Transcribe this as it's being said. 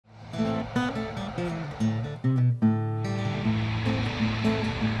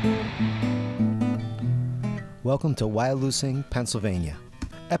Welcome to Wyalusing, Pennsylvania,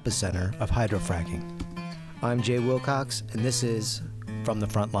 epicenter of hydrofracking. I'm Jay Wilcox, and this is From the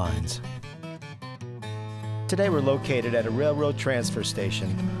Frontlines. Today we're located at a railroad transfer station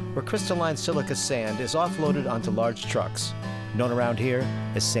where crystalline silica sand is offloaded onto large trucks, known around here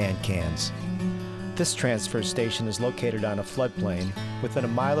as sand cans. This transfer station is located on a floodplain within a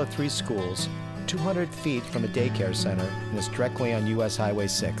mile of 3 schools, 200 feet from a daycare center, and is directly on US Highway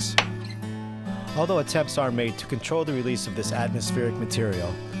 6. Although attempts are made to control the release of this atmospheric material,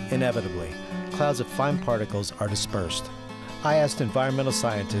 inevitably, clouds of fine particles are dispersed. I asked environmental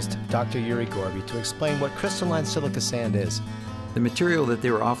scientist Dr. Yuri Gorby to explain what crystalline silica sand is. The material that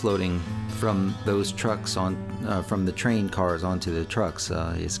they were offloading from those trucks from the train cars onto the trucks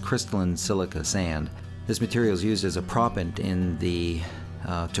is crystalline silica sand. This material is used as a proppant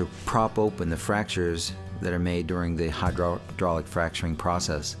to prop open the fractures that are made during the hydraulic fracturing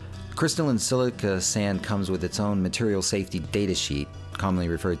process. Crystalline silica sand comes with its own material safety data sheet, commonly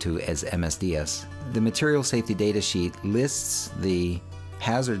referred to as MSDS. The material safety data sheet lists the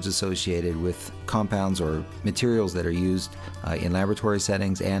hazards associated with compounds or materials that are used in laboratory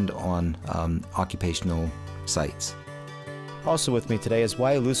settings and on occupational sites. Also with me today is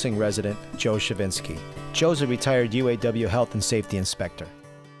Wyalusing resident Joe Shervinski. Joe's a retired UAW health and safety inspector.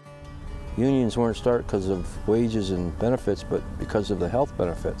 Unions weren't started because of wages and benefits, but because of the health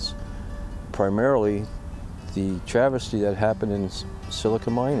benefits. Primarily the travesty that happened in silica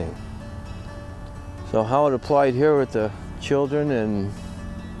mining. So how it applied here with the children and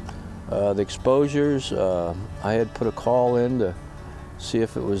the exposures, I had put a call in to see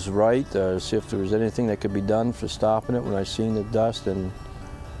if it was right, see if there was anything that could be done for stopping it when I seen the dust, and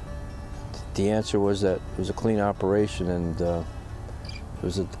the answer was that it was a clean operation and it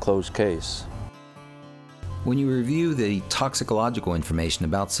was a closed case. When you review the toxicological information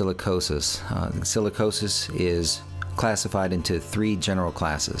about silicosis, silicosis is classified into 3 general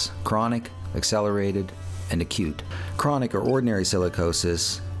classes: chronic, accelerated, and acute. Chronic or ordinary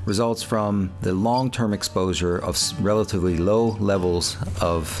silicosis results from the long-term exposure of relatively low levels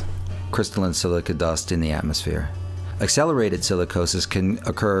of crystalline silica dust in the atmosphere. Accelerated silicosis can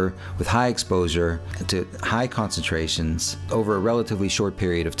occur with high exposure to high concentrations over a relatively short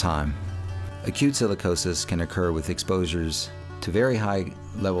period of time. Acute silicosis can occur with exposures to very high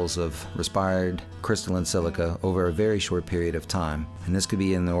levels of respired crystalline silica over a very short period of time, and this could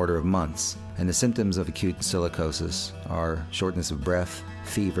be in the order of months. And the symptoms of acute silicosis are shortness of breath,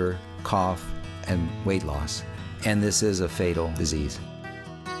 fever, cough, and weight loss. And this is a fatal disease.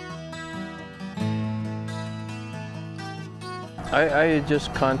 I had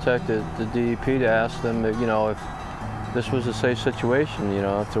just contacted the DEP to ask them that, if this was a safe situation,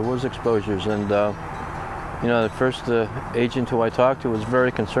 if there was exposures. And at first the agent who I talked to was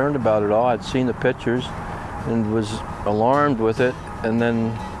very concerned about it all. I'd seen the pictures and was alarmed with it. And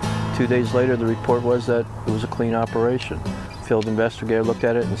then 2 days later, the report was that it was a clean operation. Field investigator looked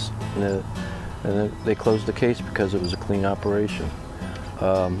at it and then they closed the case because it was a clean operation.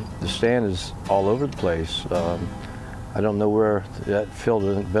 The sand is all over the place. I don't know where that field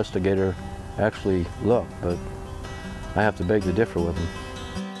investigator actually looked, but I have to beg to differ with him.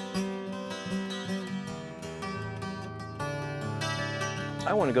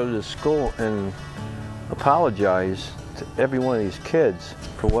 I want to go to the school and apologize to every one of these kids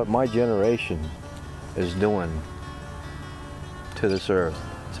for what my generation is doing to this earth,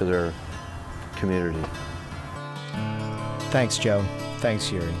 to their community. Thanks, Joe. Thanks,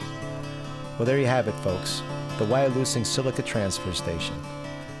 Yuri. Well, there you have it, folks. The Wyalusing Silica Transfer Station.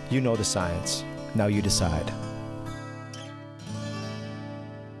 You know the science. Now you decide.